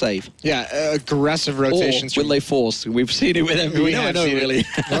onto a save. Yeah, aggressive rotations. Or will they force? We've seen it with EnVy. We never know, really.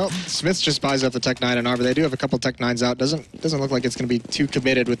 Well, Smiths just buys up the Tech 9 and armor. They do have a couple Tech 9s out. Doesn't look like it's going to be too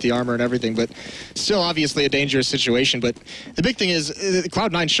committed with the armor and everything, but still obviously a dangerous situation. But the big thing is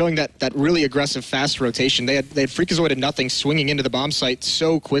Cloud9 showing that really aggressive, fast rotation. They had Freakazoid and nothing swinging into the bomb site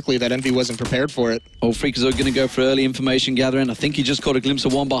so quickly that EnVy wasn't prepared for it. Oh, Freakazoid going to go for early information gathering. I think he just caught a glimpse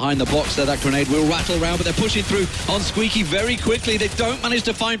of one behind the box there. That grenade will rattle around, but they're pushing through on Squeaky very quickly. They don't manage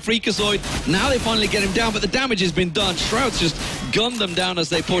to find Freakazoid. Now they finally get him down, but the damage has been done. Shroud's just gunned them down as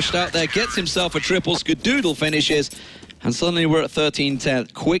they pushed out there. Gets himself a triple. Skadoodle finishes. And suddenly we're at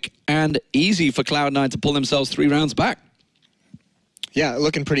 13-10. Quick and easy for Cloud9 to pull themselves 3 rounds back. Yeah,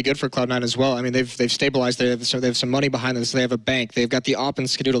 looking pretty good for Cloud9 as well. I mean, they've stabilized. They have some money behind them. So they have a bank. They've got the op and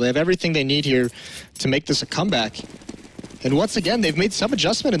Skadoodle. They have everything they need here to make this a comeback. And once again, they've made some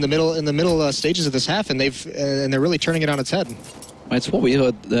adjustment in the middle stages of this half, and they're really turning it on its head. It's what we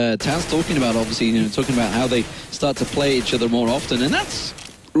heard Taz talking about, obviously, talking about how they start to play each other more often, and that's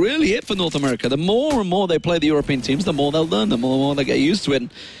really it for North America. The more and more they play the European teams, the more they'll learn, the more they get used to it.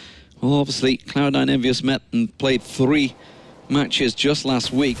 And, well, obviously, Cloud9 and EnVyUS met and played 3 matches just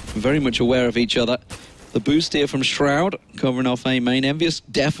last week, very much aware of each other. The boost here from Shroud, covering off A main. EnVyUS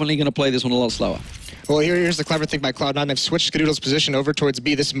definitely going to play this one a lot slower. Well, here's the clever thing by Cloud9. They've switched Skadoodle's position over towards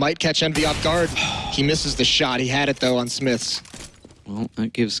B. This might catch EnVy off guard. He misses the shot. He had it, though, on Smiths. Well,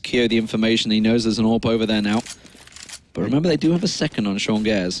 that gives Kyo the information. He knows there's an AWP over there now. But remember, they do have a second on Sean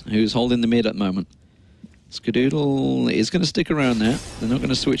Gares, who's holding the mid at the moment. Skadoodle is going to stick around there. They're not going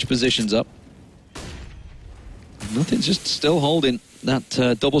to switch positions up. Nothing's just still holding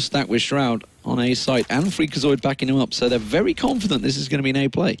that double stack with Shroud on A site, and Freakazoid backing him up. So they're very confident this is going to be an A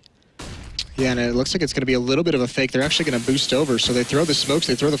play. Yeah, and it looks like it's going to be a little bit of a fake. They're actually going to boost over. So they throw the smokes,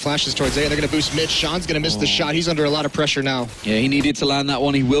 they throw the flashes towards A, and they're going to boost mid. Sean's going to miss the shot. He's under a lot of pressure now. Yeah, he needed to land that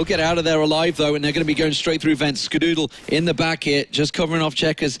one. He will get out of there alive, though, and they're going to be going straight through vents. Skadoodle in the back here, just covering off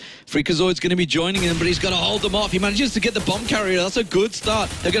checkers. Freakazoid's going to be joining him, but he's got to hold them off. He manages to get the bomb carrier. That's a good start.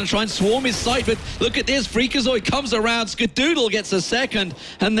 They're going to try and swarm his site, but look at this. Freakazoid comes around. Skadoodle gets a second,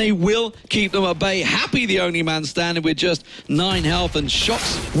 and they will keep them at bay. Happy, the only man standing with just 9 health, and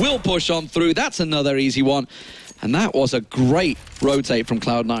Shots will push on through. That's another easy one. And that was a great rotate from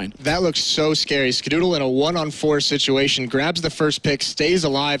Cloud9. That looks so scary. Skadoodle in a 1-on-4 situation, grabs the first pick, stays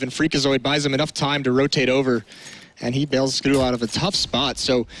alive, and Freakazoid buys him enough time to rotate over. And he bails Skadoodle out of a tough spot.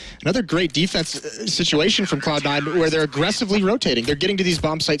 So another great defense situation from Cloud9 where they're aggressively rotating. They're getting to these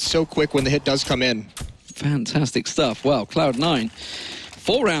bomb sites so quick when the hit does come in. Fantastic stuff. Well, Cloud9,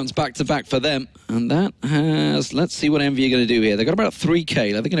 4 rounds back-to-back for them. And that has, let's see what EnVy are going to do here. They've got about 3k.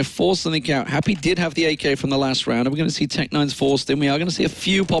 They're going to force something out. Happy did have the AK from the last round. And we're going to see Tech9's forced in. We are going to see a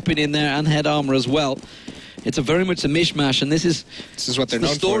few popping in there and head armor as well. It's a very much a mishmash. And this is what they're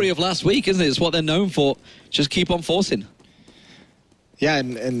known for. The story of last week, isn't it? It's what they're known for. Just keep on forcing. Yeah,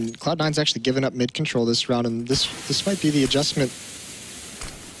 and Cloud9's actually given up mid control this round. And this might be the adjustment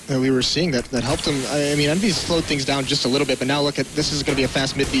that we were seeing that helped them. I mean, EnVy's slowed things down just a little bit, but now look at, this is going to be a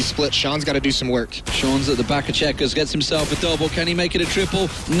fast mid-B split. Sean's got to do some work. Sean's at the back of checkers, gets himself a double. Can he make it a triple?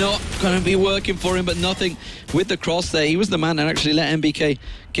 Not going to be working for him, but nothing with the cross there. He was the man that actually let MBK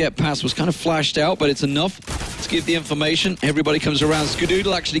get past. Was kind of flashed out, but it's enough to give the information. Everybody comes around.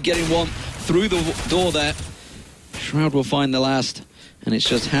 Skadoodle actually getting one through the door there. Shroud will find the last, and it's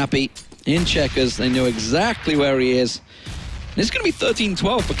just Happy in checkers. They know exactly where he is. And it's going to be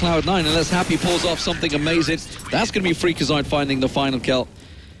 13-12 for Cloud9 unless Happy pulls off something amazing. That's going to be Freakazoid finding the final kill.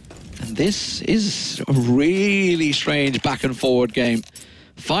 And this is a really strange back and forward game.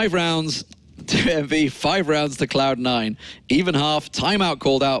 5 rounds to EnVy, 5 rounds to Cloud9. Even half, timeout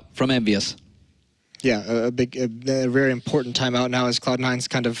called out from EnVyUS. Yeah, a very important timeout now as Cloud9's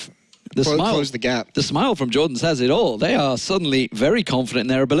kind of close the gap. The smile from Jordan says it all. They are suddenly very confident in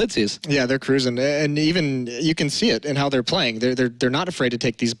their abilities. Yeah, they're cruising, and even you can see it in how they're playing. They're not afraid to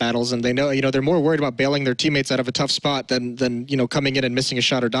take these battles, and they know, they're more worried about bailing their teammates out of a tough spot than coming in and missing a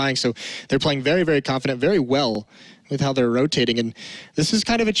shot or dying. So they're playing very, very confident, very well with how they're rotating. And this is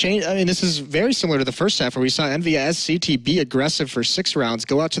kind of a change. I mean, this is very similar to the first half where we saw EnVy CT be aggressive for 6 rounds,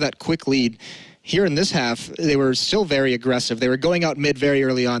 go out to that quick lead. Here in this half, they were still very aggressive. They were going out mid very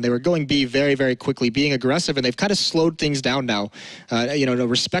early on. They were going B very, very quickly, being aggressive, and they've kind of slowed things down now,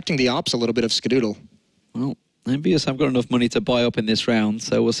 respecting the ops a little bit of Skadoodle. Well, EnVyUS have got enough money to buy up in this round,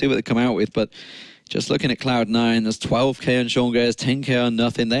 so we'll see what they come out with. But just looking at Cloud9, there's 12k on Shongares, 10k on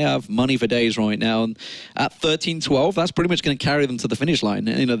nothing. They have money for days right now. And at 13-12, that's pretty much going to carry them to the finish line.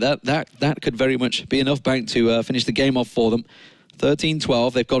 And, you know, that could very much be enough bank to finish the game off for them.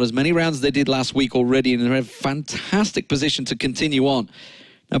 13-12, they've got as many rounds as they did last week already, and they're in a fantastic position to continue on.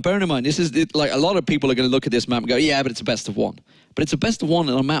 Now, bearing in mind, this is like a lot of people are going to look at this map and go, yeah, but it's a best of one. But it's a best of one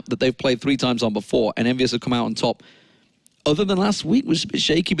on a map that they've played 3 times on before, and EnVyUS have come out on top. Other than last week, which was a bit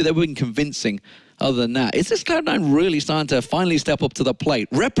shaky, but they weren't convincing. Other than that, is this Cloud9 really starting to finally step up to the plate?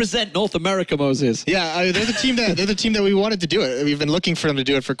 Represent North America, Moses. Yeah, they're the team that we wanted to do it. We've been looking for them to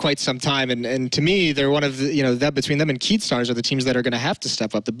do it for quite some time, and to me, they're one of the, you know, that between them and Keatstars are the teams that are going to have to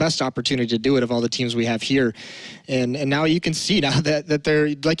step up. The best opportunity to do it of all the teams we have here, and now you can see now that they're,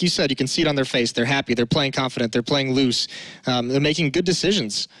 like you said, you can see it on their face. They're happy. They're playing confident. They're playing loose. They're making good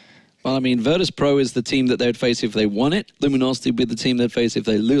decisions. Well, I mean, Virtus.Pro is the team that they would face if they won it. Luminosity would be the team they'd face if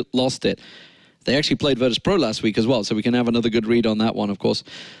they lost it. They actually played Virtus.Pro last week as well, so we can have another good read on that one, of course.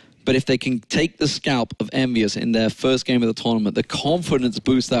 But if they can take the scalp of EnVyUS in their first game of the tournament, the confidence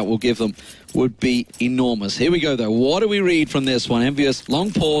boost that will give them would be enormous. Here we go, though. What do we read from this one? EnVyUS,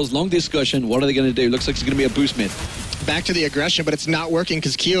 long pause, long discussion. What are they going to do? Looks like it's going to be a boost mid. Back to the aggression, but it's not working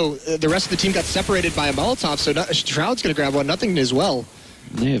because Keo, the rest of the team got separated by a Molotov, so Shroud's going to grab one. Nothing as well.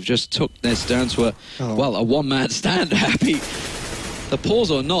 They have just took this down to a, well, a one-man stand. Happy. The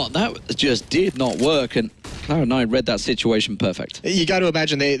pause or not, that just did not work, and Cloud9 read that situation perfect. You got to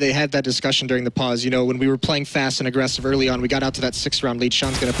imagine they had that discussion during the pause. You know, when we were playing fast and aggressive early on, we got out to that 6th-round lead.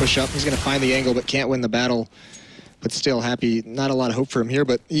 Sean's going to push up. He's going to find the angle, but can't win the battle. But still, Happy, not a lot of hope for him here.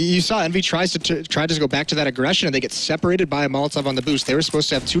 But you saw Envy tries to go back to that aggression, and they get separated by a Molotov on the boost. They were supposed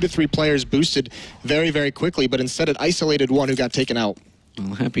to have 2 to 3 players boosted very, very quickly, but instead it isolated one who got taken out.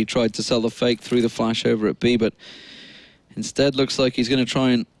 Well, Happy tried to sell the fake through the flash over at B, but instead looks like he's going to try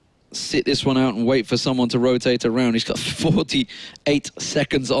and sit this one out and wait for someone to rotate around. He's got 48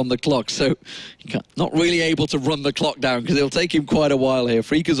 seconds on the clock, so not really able to run the clock down because it'll take him quite a while here.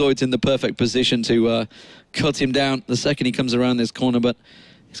 Freakazoid's in the perfect position to cut him down the second he comes around this corner, but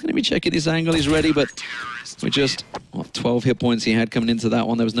he's going to be checking his angle. He's ready, but we're just, what, 12 hit points he had coming into that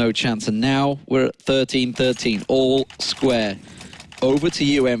one. There was no chance, and now we're at 13-13, all square. Over to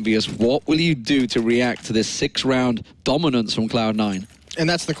you, EnVyUS. What will you do to react to this 6-round dominance from Cloud9? And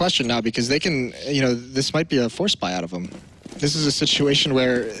that's the question now, because they can, you know, this might be a force buy out of them. This is a situation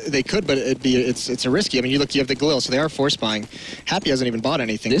where they could, but it's a risky. I mean, you have the Galil, so they are force buying. Happy hasn't even bought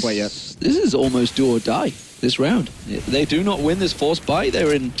anything quite yet. This is almost do or die, this round. They do not win this force buy,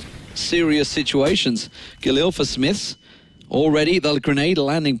 they're in serious situations. Galil for Smiths, already, the grenade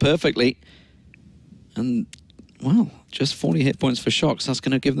landing perfectly. And, well, just 40 hit points for Shocks. That's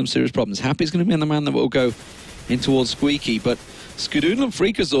going to give them serious problems. Happy's going to be the man that will go in towards Squeaky, but Skadoodle and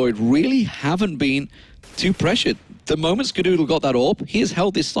Freakazoid really haven't been too pressured. The moment Skadoodle got that AWP, he has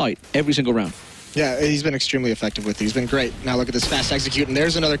held this site every single round. Yeah, he's been extremely effective with it. He's been great. Now look at this fast execute, and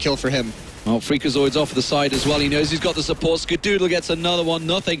there's another kill for him. Oh, Freakazoid's off the side as well. He knows he's got the support. Skadoodle gets another one,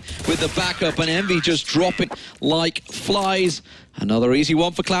 nothing with the backup, and Envy just dropping like flies. Another easy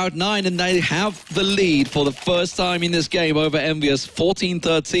one for Cloud9, and they have the lead for the first time in this game over EnVyUS,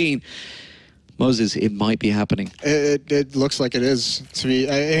 14-13. Moses, it might be happening. It looks like it is. To be,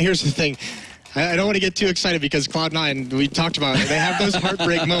 and here's the thing. I don't want to get too excited because Cloud9, we talked about it, they have those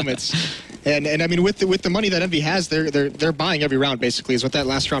heartbreak moments. And I mean, with the money that Envy has, they're buying every round, basically, is what that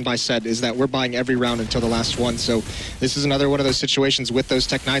last round buy said, is that we're buying every round until the last one. So this is another one of those situations with those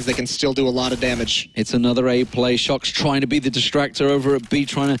Tech 9s, they can still do a lot of damage. It's another A play. Shocks trying to be the distractor over at B,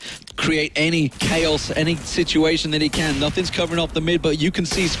 trying to create any chaos, any situation that he can. Nothing's covering off the mid, but you can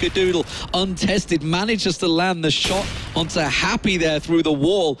see Skadoodle, untested, manages to land the shot onto Happy there through the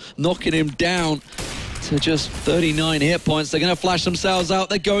wall, knocking him down to just 39 hit points. They're going to flash themselves out.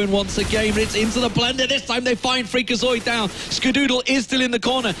 They're going once again, but it's into the blender. This time they find Freakazoid down. Skadoodle is still in the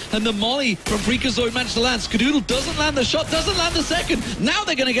corner, and the molly from Freakazoid managed to land. Skadoodle doesn't land the shot, doesn't land the second. Now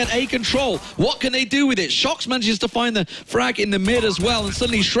they're going to get A control. What can they do with it? Shocks manages to find the frag in the mid as well, and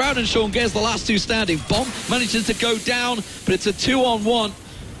suddenly Shroud and Sean gets the last 2 standing. Bomb manages to go down, but it's a 2-on-1.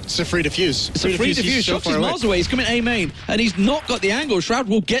 It's a free defuse. It's a free defuse. Shocks is miles away. He's coming A main, and he's not got the angle. Shroud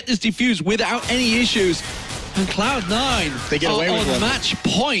will get this defuse without any issues. And Cloud9 they get away with on match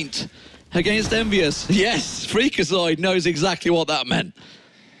point against EnVyUS. Yes, Freakazoid knows exactly what that meant.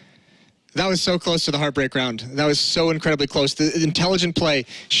 That was so close to the heartbreak round. That was so incredibly close. The intelligent play.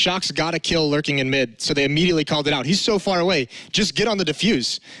 Shock's got a kill lurking in mid, so they immediately called it out. He's so far away. Just get on the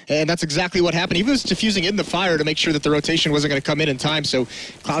defuse. And that's exactly what happened. He was defusing in the fire to make sure that the rotation wasn't going to come in time. So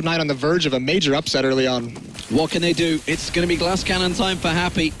Cloud9 on the verge of a major upset early on. What can they do? It's going to be glass cannon time for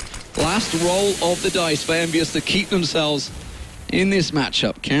Happy. Last roll of the dice for EnVyUS to keep themselves in this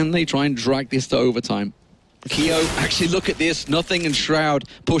matchup. Can they try and drag this to overtime? Keo, actually look at this, Nothing and Shroud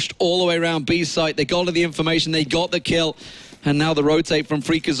pushed all the way around B site. They got to the information, they got the kill. And now the rotate from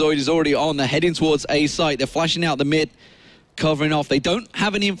Freakazoid is already on. They're heading towards A site. They're flashing out the mid, covering off. They don't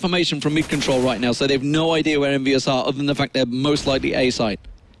have any information from mid control right now, so they have no idea where EnVyUS are, other than the fact they're most likely A site.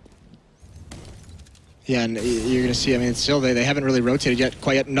 Yeah, and you're going to see, I mean, still, they haven't really rotated yet,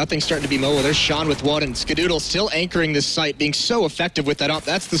 quite yet. Nothing's starting to be mobile. There's Sean with one, and Skadoodle still anchoring this site, being so effective with that up.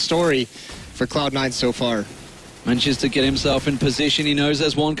 That's the story for Cloud9 so far. Manages to get himself in position. He knows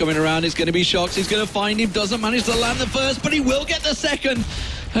there's one coming around. It's going to be Shox. He's going to find him. Doesn't manage to land the first, but he will get the second.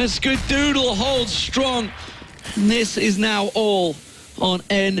 And Skadoodle holds strong. And this is now all on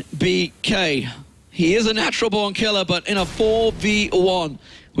NBK. He is a natural-born killer, but in a 4v1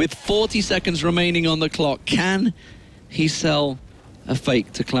 with 40 seconds remaining on the clock, can he sell a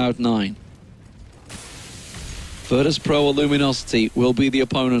fake to Cloud9? Virtus.Pro or Luminosity will be the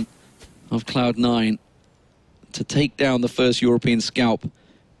opponent of Cloud9 to take down the first European scalp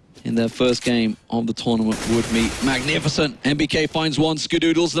in their first game of the tournament would be magnificent. NBK finds one.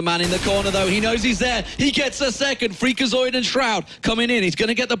 Skadoodle's the man in the corner, though. He knows he's there. He gets a second. Freakazoid and Shroud coming in. He's going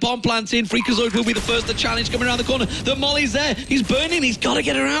to get the bomb plant in. Freakazoid will be the first to challenge coming around the corner. The molly's there. He's burning. He's got to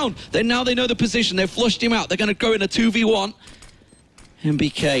get around. Now they know the position. They've flushed him out. They're going to go in a 2v1.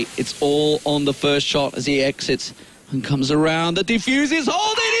 NBK, it's all on the first shot as he exits and comes around. The defuse is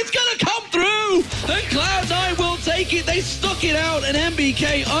holding. It's going to come through. And Cloud9 will take it. They stuck it out, and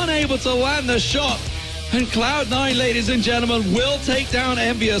NBK unable to land the shot. And Cloud9, ladies and gentlemen, will take down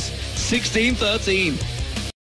EnVyUS 16-13.